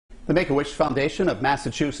The Make-A-Wish Foundation of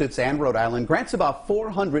Massachusetts and Rhode Island grants about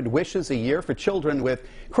 400 wishes a year for children with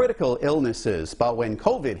critical illnesses. But when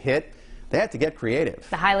COVID hit, they had to get creative.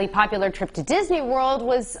 The highly popular trip to Disney World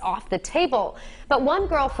was off the table. But one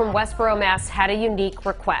girl from Westboro, Mass. had a unique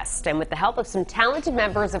request. And with the help of some talented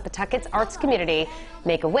members of Pawtucket's arts community,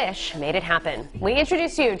 Make-A-Wish made it happen. We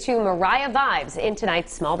introduce you to Miraya vibes in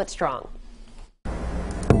tonight's Small But Strong.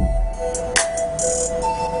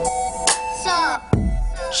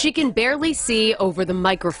 She can barely see over the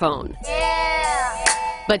microphone. Yeah.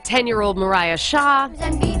 But 10-year-old Ronak Shah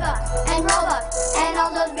And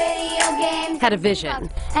all those video games. had a vision.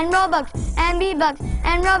 And Robux and V-Bucks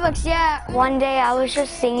and Robux, yeah. One day I was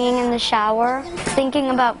just singing in the shower,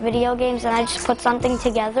 thinking about video games, and I just put something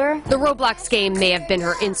together. The Roblox game may have been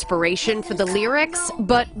her inspiration for the lyrics,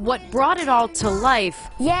 but what brought it all to life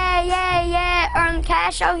Earn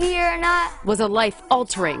cash out here and not. was a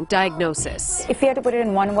life-altering diagnosis. If you had to put it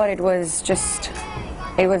in one word, it was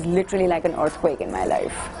literally like an earthquake in my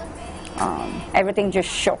life. Everything just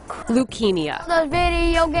shook. Leukemia. Those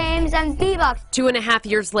video games and V-Bucks. 2.5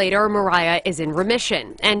 years later, Miraya is in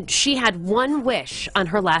remission, and she had one wish on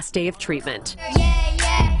her last day of treatment.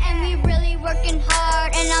 Yeah, and we really working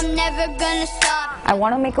hard, and I'm never gonna stop. I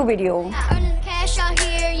want to make a video. Earning cash out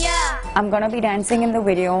here, yeah. I'm going to be dancing in the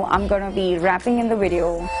video. I'm going to be rapping in the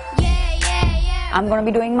video. Yeah. I'm going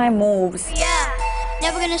to be doing my moves. Yeah,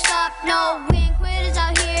 never gonna stop, no, we ain't quitters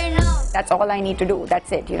out here, no. That's all I need to do.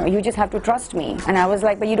 That's it. You just have to trust me. And I was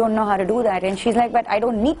like, but you don't know how to do that. And she's like, but I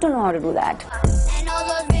don't need to know how to do that. And all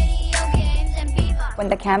those video games and V-Bucks. When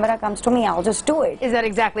the camera comes to me, I'll just do it. Is that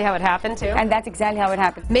exactly how it happened, too? And that's exactly how it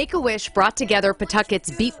happened. Make-A-Wish brought together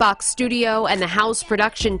Pawtucket's beatbox studio and the house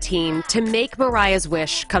production team to make Miraya's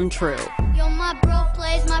wish come true. Yo, my bro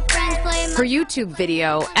plays, my friends play, Her YouTube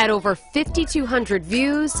video at over 5,200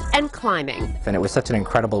 views and climbing. And it was such an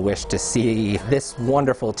incredible wish to see this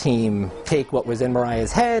wonderful team take what was in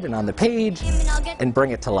Miraya's head and on the page and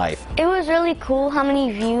bring it to life. It was really cool how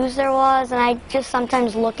many views there was, and I just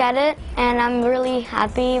sometimes look at it, and I'm really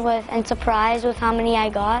happy with and surprised with how many I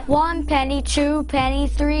got. 1 penny, 2 penny,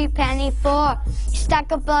 3 penny, 4. You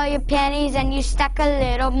stack up all your pennies and you stack a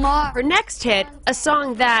little more. Her next hit, a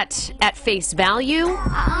song that, at face value,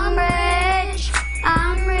 I'm rich,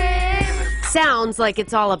 sounds like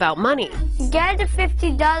it's all about money. Get the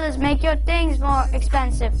 $50, make your things more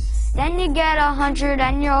expensive. Then you get 100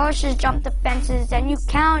 and your horses jump the fences. And you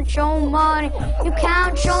count your money, you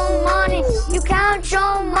count your money, you count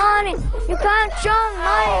your money, you count your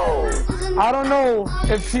money. I don't know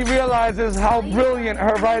if she realizes how brilliant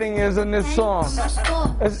her writing is in this song.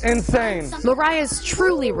 It's insane. Miraya's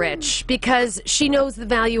truly rich because she knows the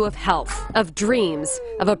value of health, of dreams,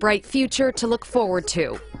 of a bright future to look forward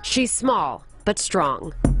to. She's small, but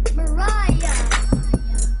strong. Miraya.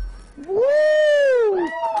 Woo!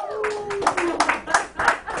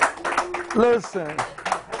 Listen,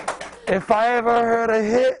 if I ever heard a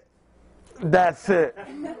hit, that's it.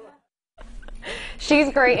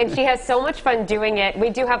 She's great, and she has so much fun doing it. We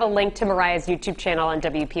do have a link to Miraya's YouTube channel on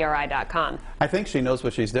WPRI.com. I think she knows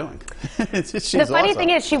what she's doing. She's The funny awesome.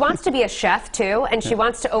 thing is, she wants to be a chef, too, and she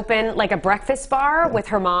wants to open, like, a breakfast bar with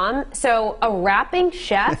her mom. So a rapping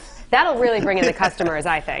chef, that'll really bring in the customers,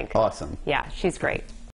 I think. Awesome. Yeah, she's great.